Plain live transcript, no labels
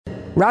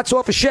Rats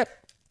off a ship.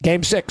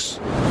 Game 6.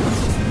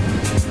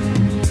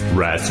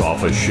 Rats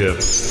off a ship.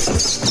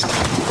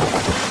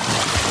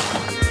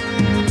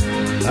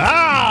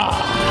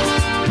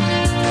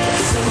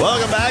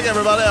 Welcome back,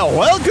 everybody.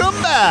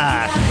 Welcome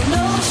back.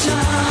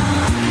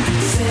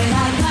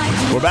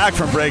 We're back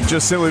from break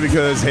just simply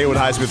because Haywood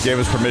Highsmith gave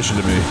us permission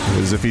to be.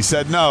 Because if he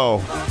said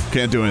no,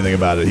 can't do anything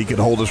about it. He could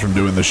hold us from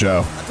doing the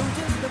show.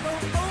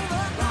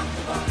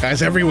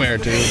 Guy's everywhere,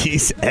 dude.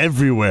 He's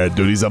everywhere,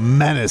 dude. He's a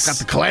menace. Got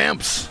the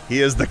clamps. He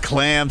has the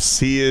clamps.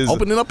 He is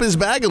opening up his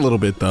bag a little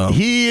bit, though.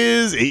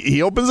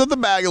 He opens up the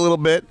bag a little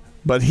bit,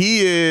 but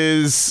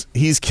he's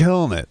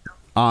killing it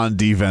on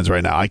defense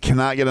right now. I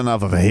cannot get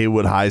enough of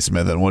Haywood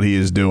Highsmith and what he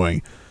is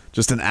doing.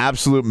 Just an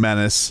absolute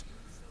menace.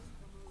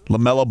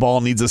 LaMelo Ball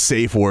needs a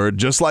safe word,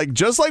 just like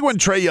when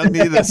Trae Young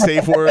needed a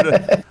safe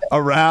word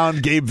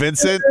around Gabe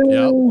Vincent.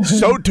 Yep.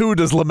 So too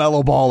does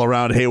LaMelo Ball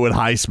around Haywood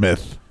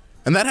Highsmith.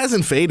 And that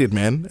hasn't faded,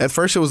 man. At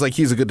first it was like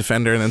he's a good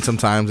defender, and then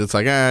sometimes it's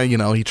like,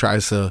 he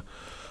tries to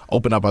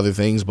open up other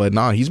things. But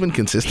no, he's been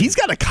consistent. He's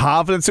got a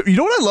confidence. You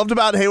know what I loved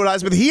about Haywood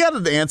Highsmith? He had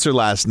an answer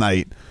last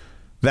night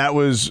that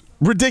was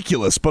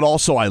ridiculous, but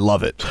also I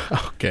love it.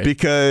 Okay.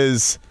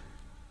 Because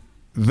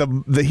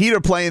the Heat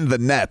are playing the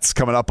Nets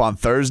coming up on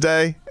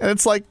Thursday, and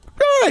it's like,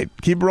 all right,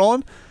 keep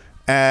rolling.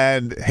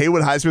 And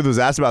Haywood Highsmith was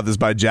asked about this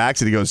by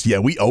Jackson. He goes, yeah,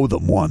 we owe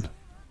them one.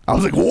 I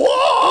was like,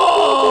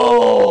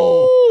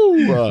 whoa!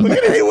 Look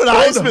at Haywood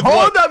Highsmith.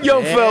 Hold up,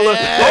 young fella. Hold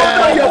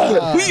up, young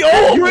fella. We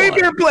owe you.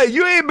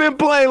 You ain't been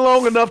playing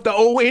long enough to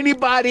owe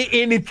anybody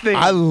anything.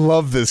 I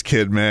love this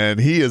kid, man.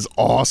 He is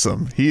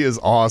awesome.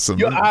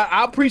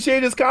 I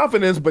appreciate his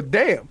confidence, but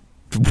damn.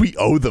 We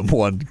owe them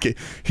one.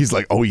 He's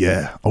like, oh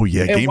yeah.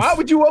 And why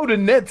would you owe the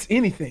Nets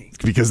anything?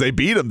 Because they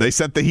beat them. They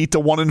sent the Heat to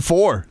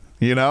 1-4.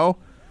 You know.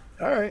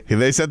 All right.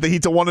 They sent the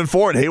Heat to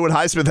 1-4. And Haywood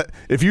Highsmith.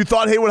 If you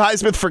thought Haywood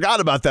Highsmith forgot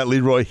about that,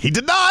 Leroy, he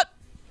did not.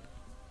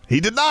 I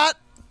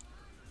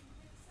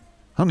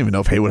don't even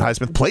know if Haywood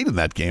Highsmith played in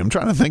that game. I'm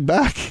trying to think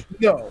back.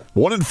 No.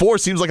 1-4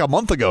 seems like a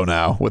month ago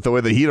now with the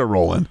way the Heat are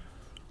rolling.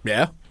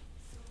 Yeah.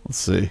 Let's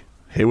see.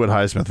 Haywood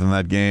Highsmith in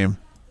that game.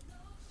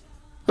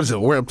 What is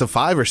it? We're up to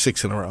 5 or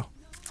 6 in a row.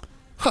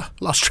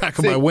 Lost track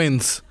of my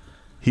wins.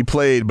 He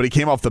played, but he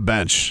came off the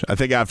bench. I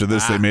think after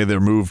this, they made their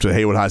move to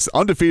Haywood Highsmith.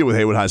 Undefeated with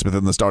Haywood Highsmith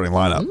in the starting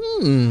lineup.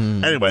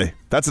 Anyway,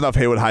 that's enough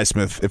Haywood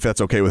Highsmith, if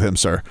that's okay with him,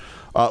 sir.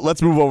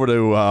 Let's move over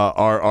to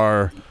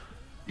our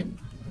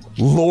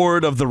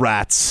Lord of the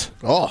Rats.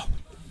 Oh.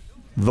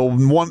 The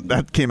one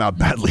that came out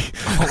badly.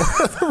 I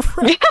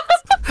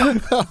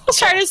was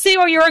trying to see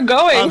where you were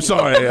going. I'm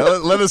sorry.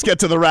 Let us get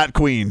to the Rat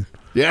Queen.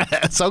 Yeah,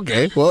 it's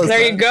okay. Well,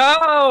 there you go.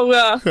 All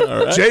right.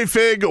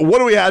 J-Fig, what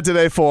do we have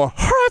today for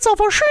Rats Off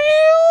a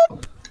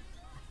Ship?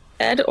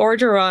 Ed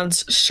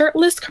Orgeron's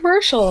shirtless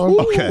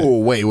commercial. Okay. Ooh,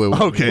 wait.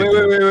 Okay. Wait.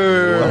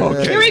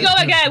 Okay. Here we go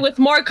again with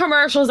more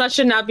commercials that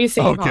should not be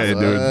seen. Okay, dude.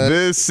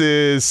 This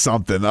is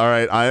something. All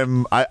right. I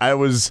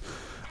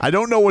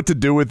don't know what to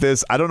do with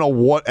this. I don't know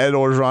what Ed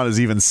Orgeron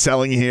is even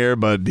selling here,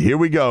 but here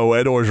we go.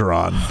 Ed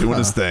Orgeron doing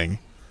his thing.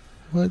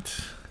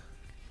 What?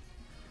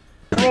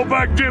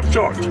 Rollback gym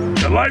shorts.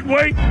 They're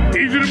lightweight,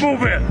 easy to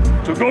move in.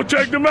 So go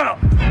check them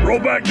out.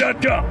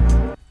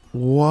 Rollback.com.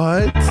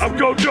 What? I'm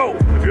Coach O.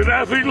 If you're an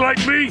athlete like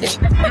me, you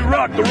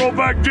rock the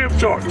Rollback gym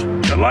shorts.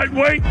 They're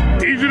lightweight,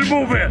 easy to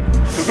move in.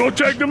 So go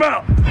check them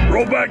out.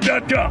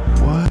 Rollback.com.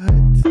 What?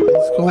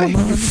 What's going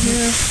on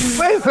here?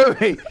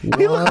 Wait.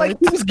 He looked like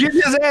he was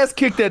getting his ass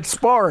kicked at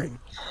sparring.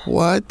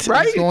 What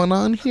Right? is going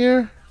on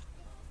here?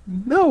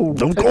 No.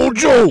 Don't go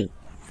Joe.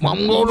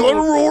 I'm going to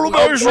roll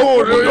my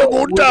sword.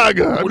 Go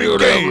Tiger. I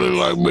mean,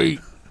 like me.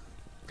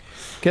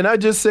 Can I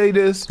just say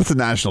this? That's a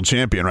national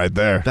champion right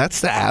there. That's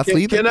the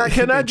athlete. Can I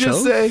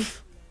just say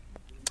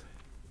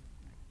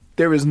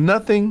there is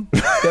nothing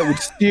that would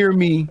steer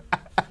me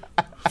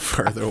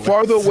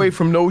farther away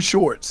from those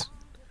shorts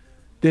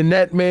than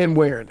that man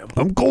wearing them.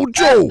 I'm Coach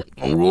Joe.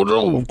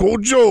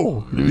 Coach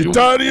Joe. You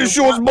tired of your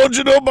shorts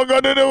bunching up? I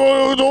got it.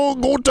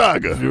 Go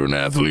Tiger. You're an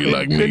athlete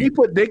like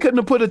They couldn't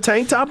have put a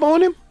tank top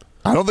on him?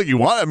 I don't think you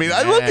want it. I mean,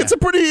 look, it's a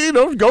pretty,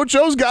 Coach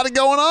O's got it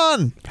going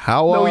on.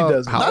 How? No, he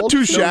doesn't.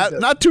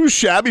 Not too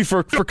shabby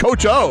for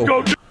Coach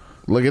O.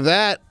 Look at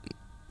that.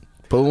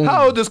 Boom.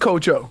 How old is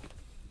Coach O?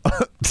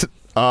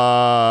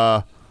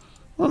 I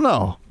don't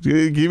know.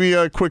 Give me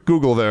a quick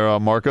Google there,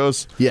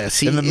 Marcos. Yes,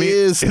 he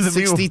is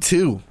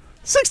 62.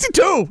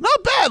 62.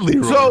 Not bad,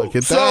 Leroy. Look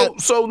at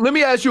that. So let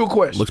me ask you a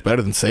question. Looks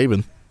better than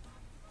Saban.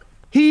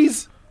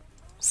 He's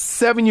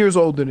 7 years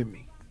older than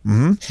me.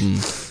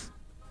 Mm-hmm.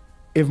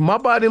 If my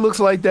body looks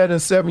like that in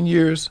 7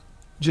 years,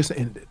 just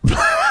end it.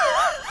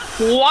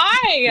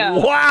 Why?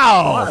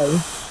 Wow.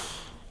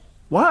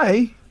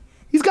 Why?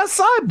 He's got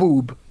side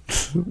boob.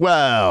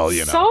 Well,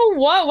 So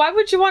what? Why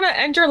would you want to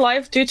end your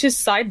life due to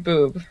side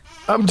boob?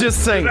 I'm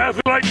just saying.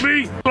 Like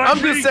me. I'm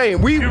just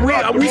saying. We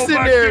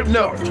sitting there.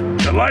 No.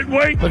 The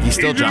lightweight. Look, he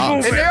still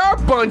jogs. And they are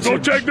bunching.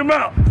 Go check them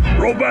out.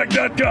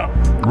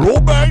 Rollback.com.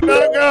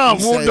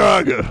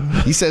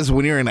 Rollback.com. He says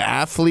when you're an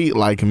athlete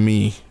like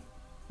me.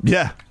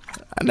 Yeah.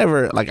 I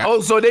never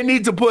so they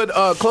need to put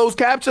closed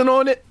caption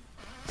on it?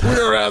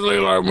 You're an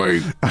athlete like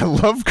me. I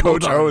love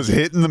Coach O is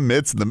hitting the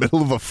mitts in the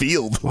middle of a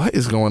field. What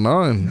is going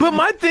on? But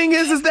my thing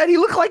is that he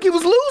looked like he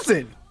was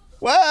losing.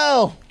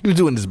 Well, He was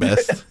doing his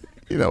best.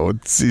 you know,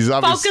 he's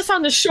obviously Focus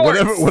on the shorts.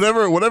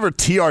 whatever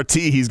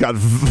TRT he's got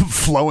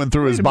flowing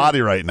through his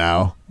body right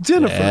now.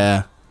 Jennifer,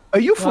 Yeah. are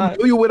you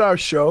familiar with our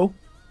show?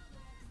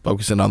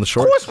 Focusing on the Of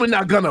shorts. course we're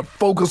not going to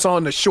focus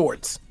on the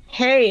shorts.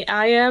 Hey,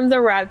 I am the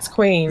Rats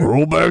Queen.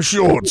 Roll back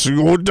shorts.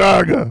 You go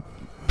Tiger.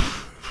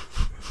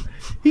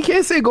 He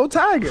can't say go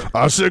Tiger.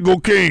 I said go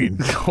Kane.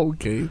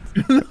 Okay.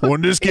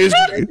 When this kid's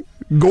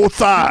go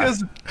Thigh.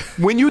 Because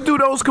when you do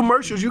those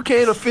commercials, you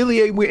can't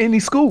affiliate with any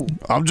school.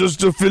 I'm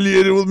just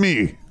affiliated with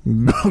me.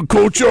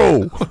 Coach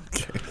O.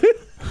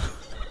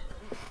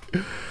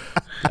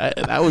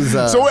 That was.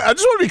 So I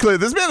just want to be clear.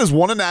 This man has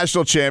won a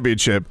national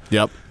championship.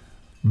 Yep.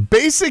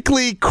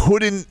 Basically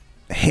couldn't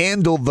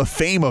handle the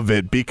fame of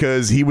it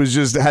because he was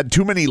just had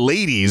too many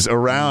ladies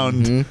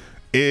around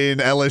in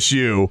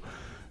LSU.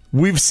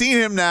 We've seen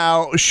him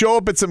now show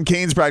up at some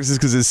Canes practices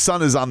because his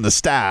son is on the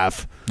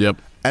staff. Yep.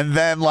 And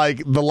then,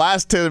 like, the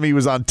last time he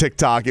was on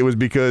TikTok, it was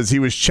because he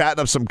was chatting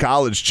up some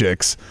college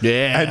chicks.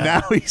 Yeah. And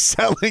now he's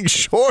selling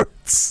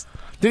shorts.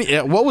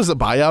 What was the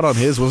buyout on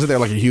his? Wasn't there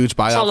like a huge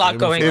buyout? There's a lot for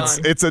him? going on.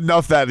 It's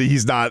enough that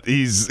he's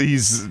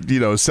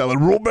selling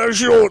rollback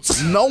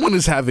shorts. No one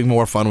is having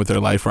more fun with their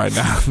life right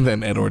now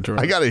than Ed Orgeron.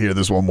 I got to hear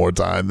this one more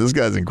time. This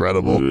guy's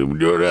incredible.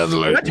 You're an athlete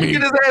like How'd you me.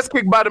 get his ass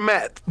kicked by the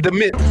mitt?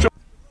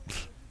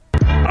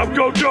 I'm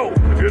Coach O.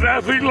 If you're an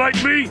athlete like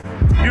me,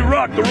 you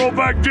rock the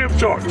rollback gym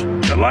shorts.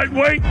 They're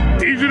lightweight,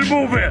 easy to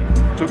move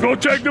in. So go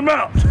check them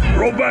out.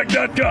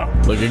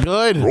 Rollback.com. Looking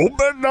good.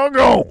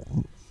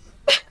 Rollback.com.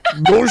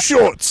 Go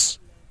shorts.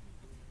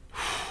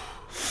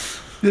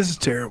 This is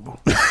terrible.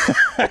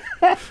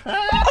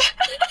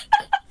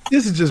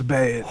 This is just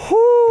bad.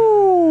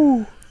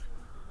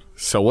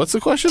 So what's the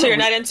question? So you're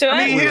not into it?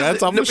 I mean,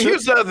 That's off the ship.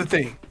 here's the other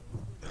thing.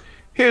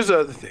 Here's the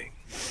other thing.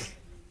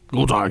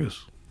 Go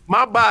Tigers.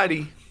 My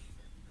body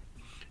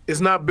is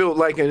not built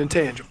like an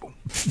intangible,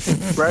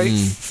 right?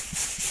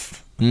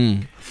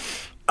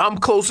 I'm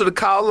closer to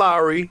Kyle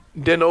Lowry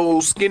than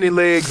old skinny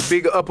legs,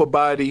 big upper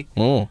body,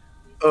 Oh.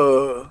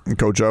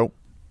 Coach O.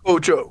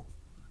 Coach O.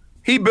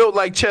 He built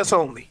like chest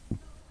only.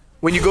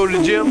 When you go to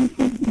the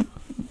gym,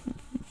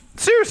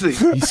 seriously.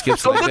 He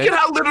skips So like look that. at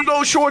how little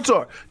those shorts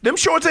are. Them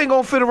shorts ain't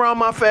gonna fit around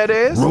my fat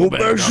ass.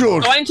 Rollback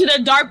shorts. Going to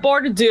the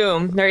dartboard of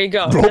doom. There you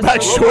go.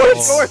 Rollback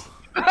shorts.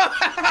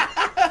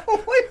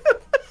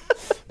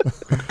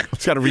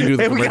 Just got to redo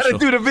the And we commercial. gotta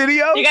do the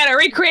video. You gotta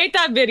recreate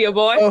that video,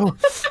 boy.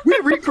 We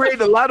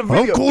recreated a lot of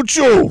I'm videos. Coach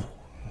O.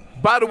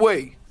 By the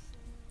way,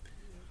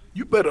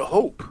 you better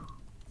hope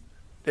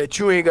that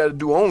you ain't got to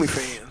do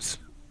OnlyFans.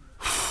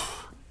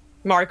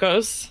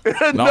 Marcos.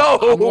 No,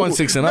 I'm going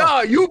 6-0.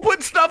 No, you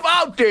put stuff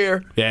out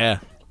there. Yeah.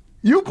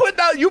 You put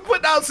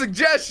out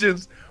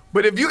suggestions.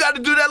 But if you got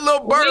to do that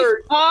little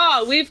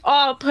bird, We've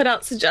all put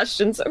out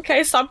suggestions.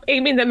 Okay, stop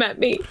aiming them at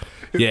me.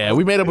 Yeah,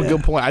 we made up a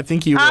good point. I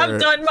think you were. I've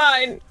done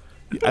mine.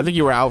 I think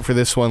you were out for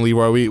this one,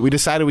 Leroy. We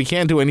decided we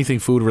can't do anything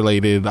food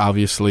related,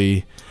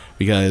 obviously,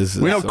 because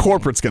We know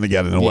corporate's going to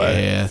get in the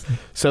way. Yeah.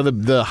 So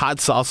the hot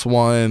sauce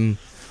one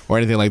or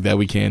anything like that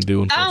we can't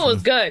do. That was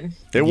unfortunately.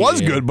 good. It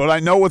was good, but I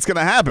know what's going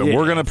to happen. Yeah,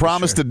 We're going to for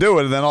promise sure. to do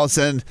it, and then all of a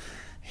sudden,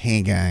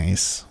 hey,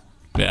 guys,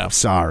 Yeah.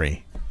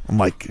 sorry. I'm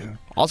like,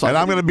 Also, and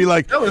I'm going to be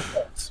like,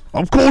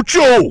 I'm Coach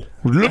O.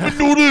 Let me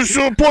do this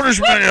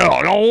punishment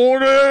out. I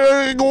want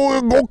to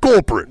go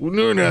corporate.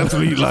 You're an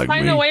athlete like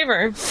Find a me.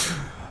 waiver.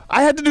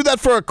 I had to do that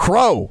for a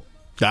crow.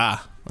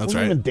 that's It's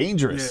right. even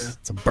dangerous. Yeah.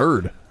 It's a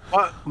bird.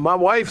 my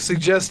wife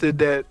suggested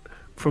that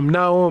from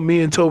now on,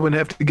 me and Tobin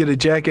have to get a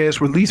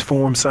jackass release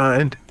form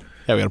signed.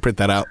 Yeah, we got to print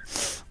that out.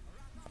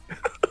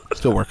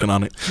 Still working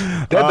on it.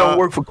 That don't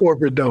work for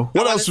corporate though. What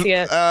wanna else? see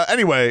it.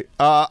 Anyway,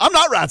 I'm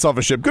not rats off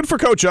a ship. Good for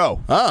Coach O.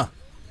 All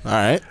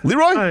right.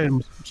 Leroy?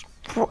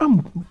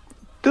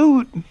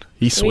 Dude, He's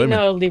We swimming.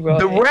 know Leroy.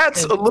 the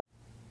rats are looking.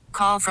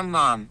 Call from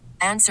mom.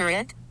 Answer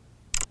it.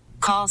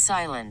 Call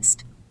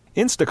silenced.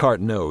 Instacart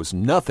knows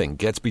nothing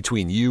gets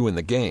between you and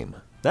the game.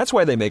 That's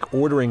why they make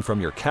ordering from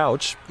your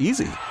couch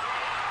easy.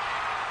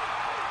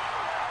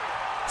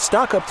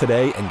 Stock up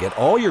today and get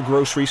all your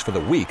groceries for the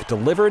week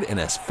delivered in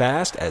as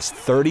fast as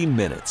 30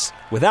 minutes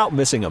without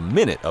missing a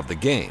minute of the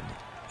game.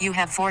 You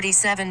have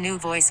 47 new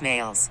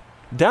voicemails.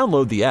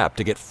 Download the app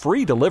to get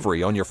free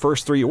delivery on your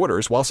first 3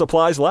 orders while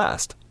supplies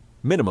last.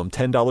 Minimum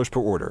 $10 per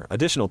order.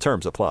 Additional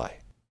terms apply.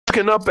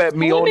 Looking up at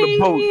me on the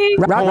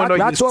boat. Going, are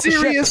Rats you off the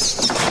ship.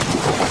 serious?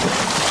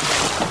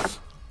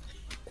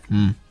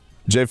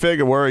 Jay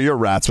Fagan, where are your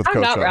rats with I'm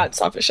Coach not O?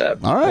 rats off a ship.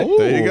 All right,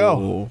 there you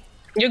go.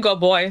 You go,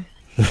 boy.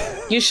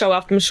 You show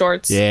off them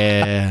shorts.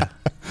 Yeah.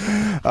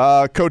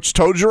 Coach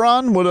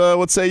Togeron,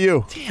 what say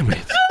you? Damn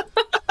it.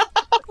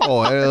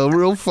 Oh,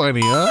 real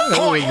funny, huh?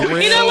 That was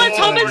You know what?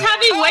 Tobin's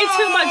having way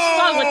too much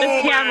fun with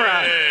this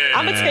camera.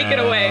 I'm going to take it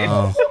away.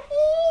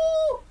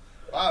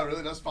 Wow,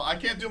 really? That's fun. I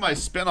can't do my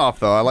spin off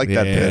though. I like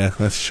that Yeah, bit.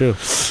 that's true.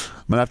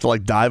 I'm gonna have to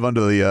like dive under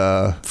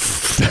the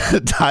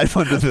dive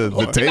under the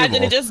table.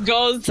 Imagine it just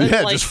goes. And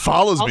Yeah, it just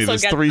follows me. also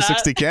This gets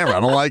 360 camera. I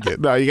don't like it.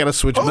 No, you got to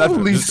switch it up.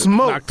 Holy Just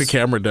smokes. knock the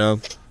camera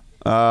down.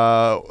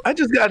 I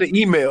just got an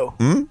email.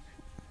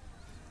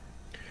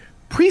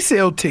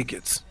 Pre-sale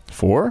tickets.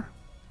 For?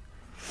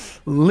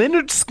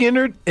 Leonard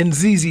Skinner and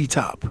ZZ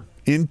Top.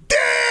 Intangibles.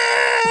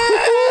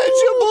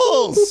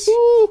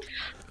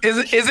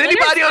 Is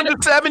anybody under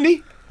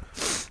 70?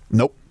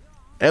 Nope.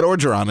 Ed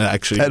Orgeron,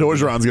 actually. Ed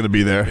Orgeron's going to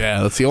be there.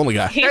 Yeah, that's the only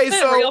guy. He's Hey, been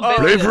so, real big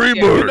Play this free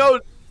year. bird. You know,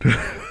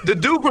 the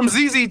dude from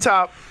ZZ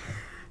Top,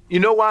 you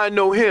know why I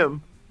know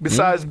him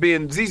besides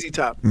being ZZ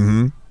Top?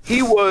 Mm-hmm.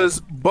 He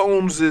was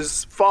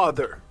Bones'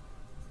 father.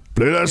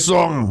 Play that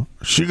song.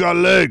 She got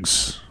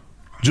legs.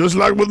 Just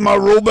like with my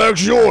rollback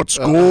shorts.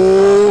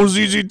 Go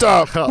ZZ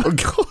Top. Go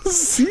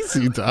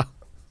ZZ Top.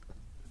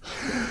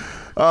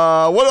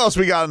 What else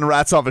we got in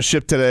Rats Off a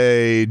Ship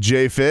today,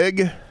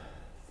 J-Fig?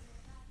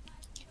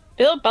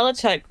 Bill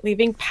Belichick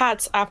leaving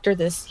Pats after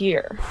this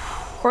year.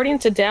 According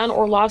to Dan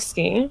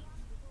Orlovsky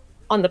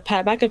on the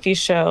Pat McAfee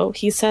show,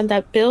 he said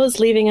that Bill is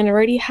leaving and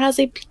already has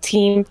a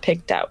team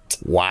picked out.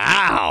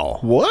 Wow.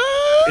 What?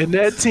 And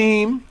that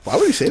team, Why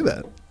would he say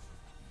that?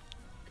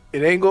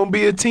 it ain't going to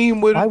be a team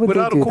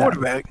without a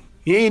quarterback.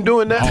 He ain't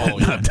doing that. Oh,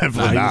 yeah.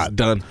 Definitely He's not.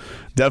 done.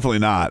 Definitely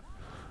not.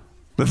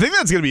 The thing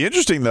that's going to be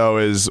interesting, though,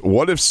 is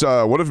what if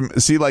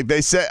see, like they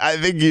say, I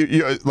think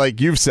you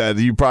like you've said,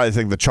 you probably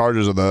think the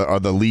Chargers are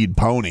the lead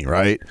pony,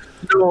 right?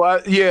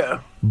 No, yeah.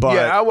 But-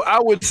 I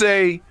would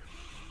say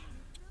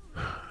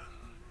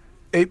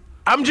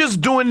I'm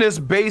just doing this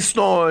based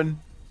on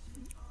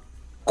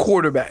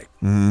quarterback.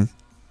 Mm-hmm.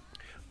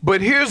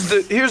 But here's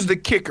the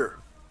kicker,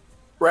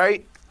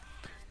 right?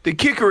 The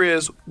kicker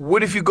is,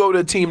 what if you go to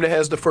a team that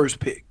has the first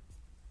pick?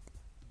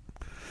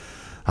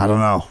 I don't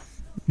know.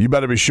 You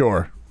better be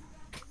sure.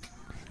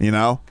 You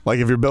know, like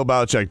if you're Bill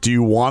Belichick, do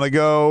you want to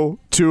go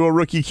to a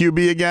rookie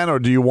QB again, or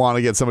do you want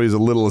to get somebody who's a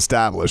little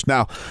established?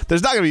 Now,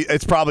 there's not going to be.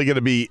 It's probably going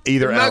to be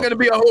either. There's not going to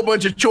be a whole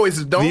bunch of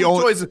choices. The only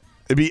choice.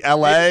 It'd be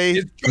L.A.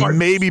 It's Chargers.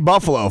 Maybe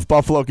Buffalo. If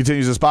Buffalo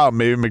continues to spot,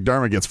 maybe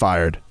McDermott gets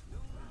fired.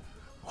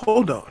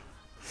 Hold on.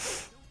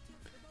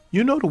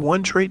 You know the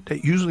one trait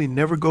that usually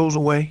never goes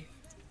away?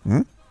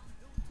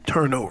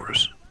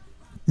 Turnovers.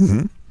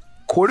 Mm-hmm.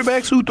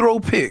 Quarterbacks who throw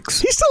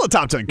picks. He's still a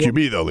top 10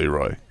 QB though,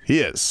 Leroy. He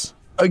is.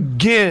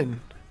 Again,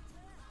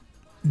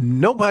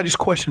 nobody's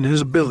questioning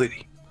his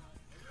ability.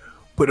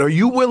 But are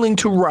you willing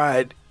to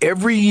ride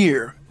every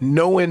year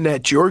knowing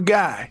that your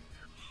guy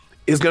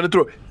is going to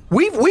throw?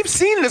 We've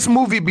seen this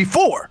movie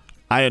before.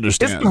 I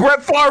understand. It's the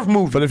Brett Favre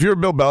movie. But if you're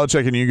Bill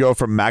Belichick and you go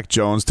from Mac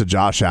Jones to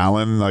Josh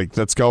Allen, like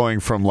that's going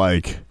from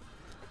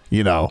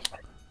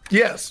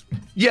Yes.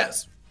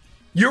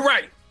 You're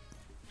right.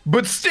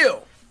 But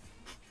still.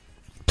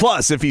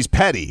 Plus, if he's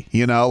petty,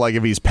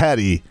 if he's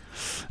petty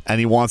and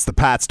he wants the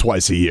Pats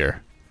twice a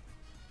year.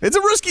 It's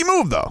a risky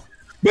move, though.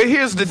 But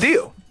here's the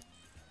deal.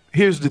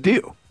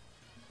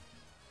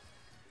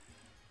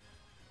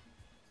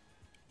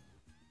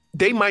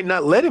 They might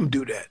not let him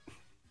do that.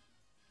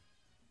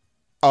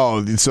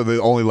 Oh, so they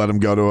only let him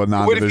go to a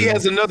non-division? What if he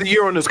has another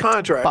year on his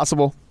contract?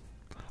 Possible.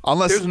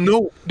 Unless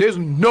there's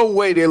no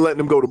way they're letting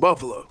him go to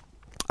Buffalo.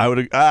 I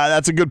would.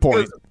 That's a good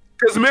point.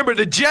 Because remember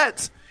the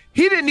Jets,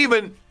 he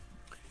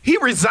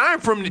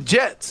resigned from the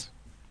Jets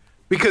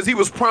because he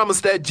was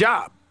promised that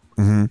job,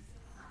 and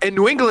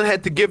New England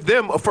had to give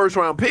them a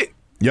first-round pick.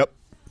 Yep.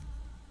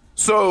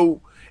 So,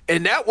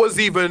 and that was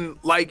even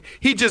like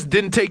he just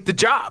didn't take the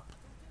job.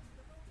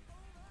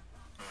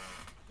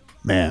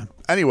 Man.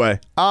 Anyway,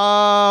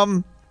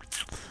 I'm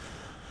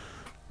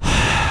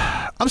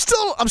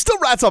still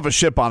rats off a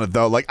ship on it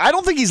though. Like I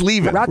don't think he's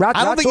leaving. I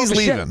don't think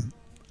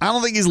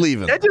he's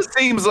leaving. That just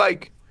seems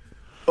like,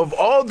 of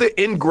all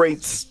the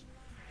ingrates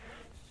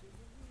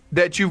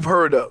that you've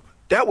heard of,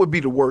 that would be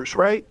the worst,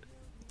 right?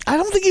 I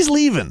don't think he's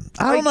leaving.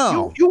 I don't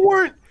know. You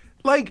weren't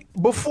like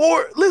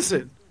before.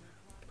 Listen,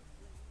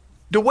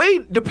 the way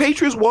the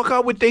Patriots walk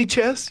out with their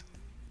chest,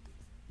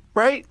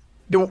 right?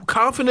 The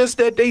confidence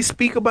that they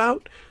speak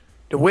about,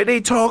 the way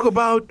they talk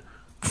about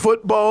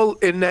football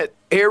in that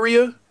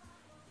area,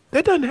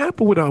 that doesn't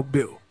happen without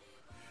Bill.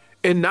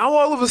 And now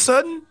all of a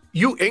sudden,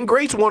 you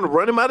ingrates want to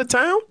run him out of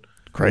town?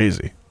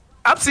 Crazy.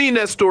 I've seen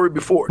that story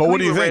before. But what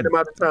do you Cleveland think?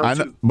 ran him out of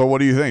town too. But what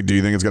do you think? Do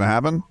you think it's going to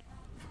happen?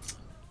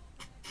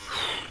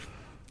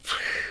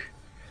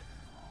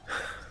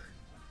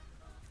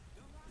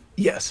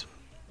 Yes.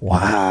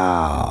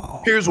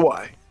 Wow. Here's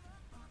why.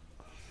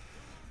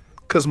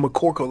 Because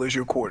McCorkle is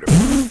your quarterback.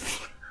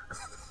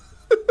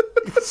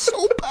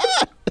 So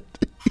bad.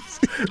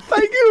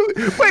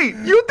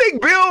 You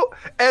think Bill,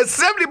 at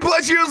 70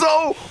 plus years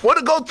old, want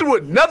to go through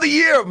another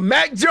year of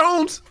Mac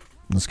Jones?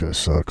 This guy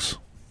sucks.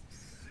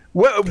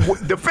 Well,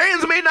 the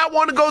fans may not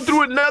want to go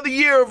through another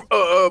year of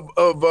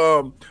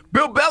Bill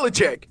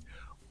Belichick,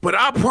 but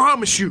I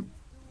promise you,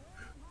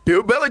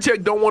 Bill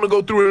Belichick don't want to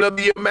go through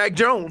another year of Mac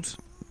Jones.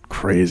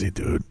 Crazy,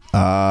 dude.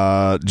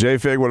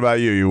 J-Fig, what about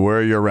you? Where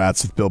are your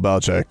rats with Bill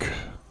Belichick?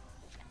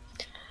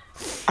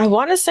 I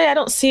want to say I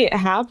don't see it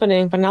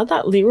happening, but now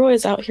that Leroy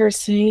is out here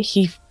saying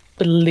he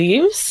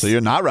believes So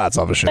you're not rats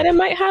off a ship. that it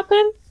might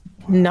happen.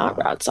 Not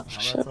rats off a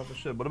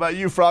ship. What about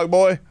you, Frog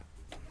Boy?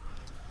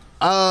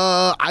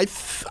 I'm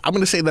going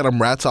to say that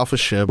I'm rats off a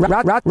ship.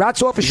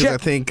 Rats off a Because ship. I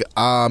think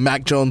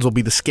Mac Jones will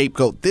be the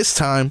scapegoat this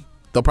time.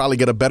 They'll probably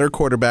get a better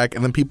quarterback,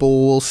 and then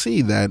people will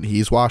see that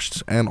he's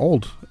washed and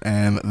old,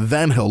 and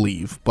then he'll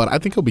leave. But I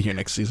think he'll be here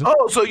next season.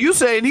 Oh, so you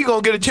saying he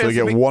gonna get a chance? So you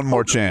to get make- one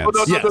more chance. Hold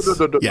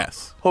on.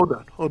 Yes. Hold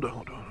on.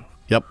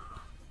 Yep.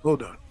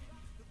 Hold on.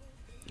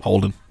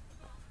 Holden.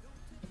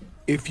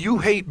 If you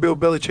hate Bill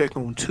Belichick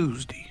on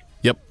Tuesday,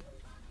 Yep.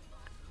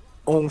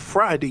 on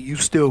Friday you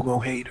still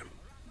gonna hate him.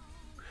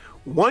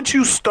 Once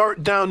you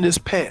start down this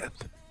path,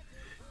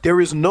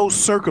 there is no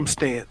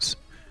circumstance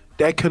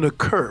that can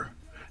occur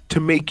to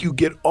make you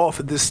get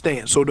off of this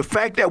stand. So the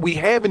fact that we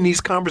having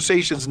these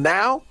conversations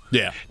now,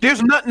 Yeah.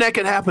 there's nothing that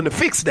can happen to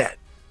fix that.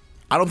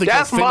 I don't think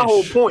That's they'll my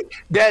whole finish. point.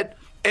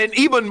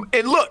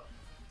 And look,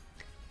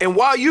 and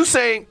while you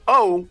saying,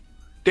 oh,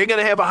 they're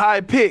gonna have a high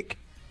pick,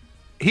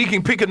 he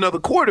can pick another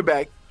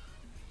quarterback.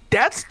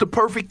 That's the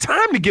perfect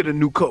time to get a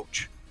new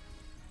coach.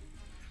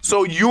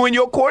 So you and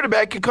your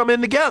quarterback can come in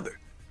together.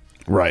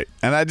 Right.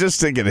 And I just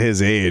think at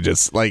his age,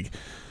 it's like,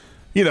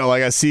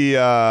 like I see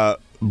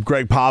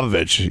Greg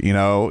Popovich,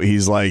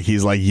 he's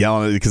like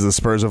yelling at it because the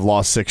Spurs have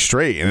lost 6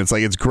 straight. And it's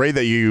like, it's great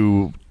that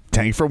you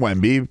tank for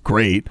Wemby.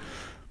 Great.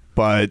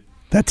 But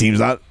that team's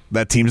not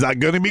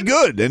going to be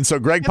good. And so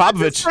Greg Can I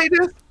just Popovich. say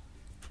this?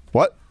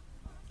 What?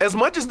 As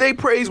much as they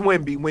praise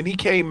Wemby when he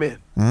came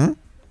in,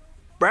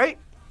 right?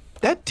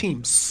 That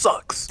team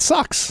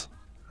sucks.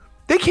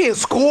 They can't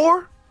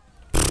score.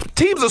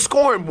 Teams are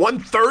scoring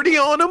 130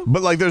 on them.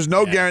 But there's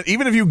no guarantee.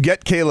 Even if you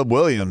get Caleb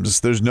Williams,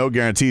 there's no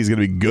guarantee he's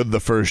going to be good the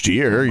first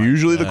year.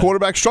 Usually the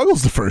quarterback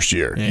struggles the first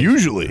year.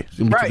 Usually.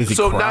 Right.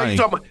 So now you're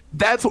talking about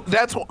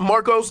that's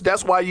Marcos.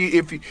 That's why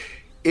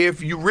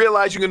if you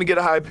realize you're going to get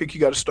a high pick,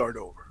 you got to start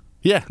over.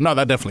 Yeah, no,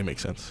 that definitely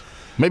makes sense.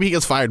 Maybe he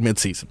gets fired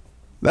mid-season.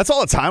 That's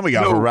all the time we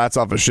got for rats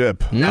off a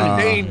ship. Now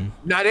they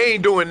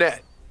ain't doing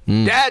that.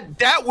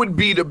 That would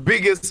be the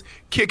biggest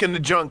kick in the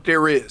junk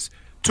there is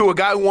to a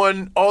guy who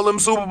won all them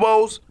Super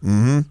Bowls.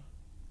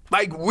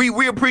 Like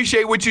we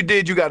appreciate what you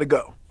did. You got to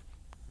go.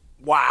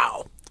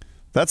 Wow.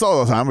 That's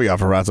all the time we got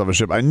for rats off a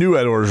ship. I knew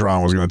Ed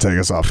Orgeron was going to take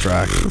us off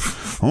track.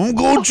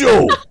 Go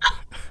Joe.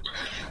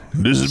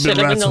 This has Should been have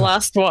been rats. the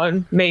last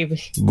one, maybe.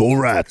 Go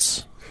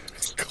Rats.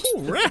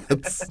 Go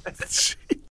Rats.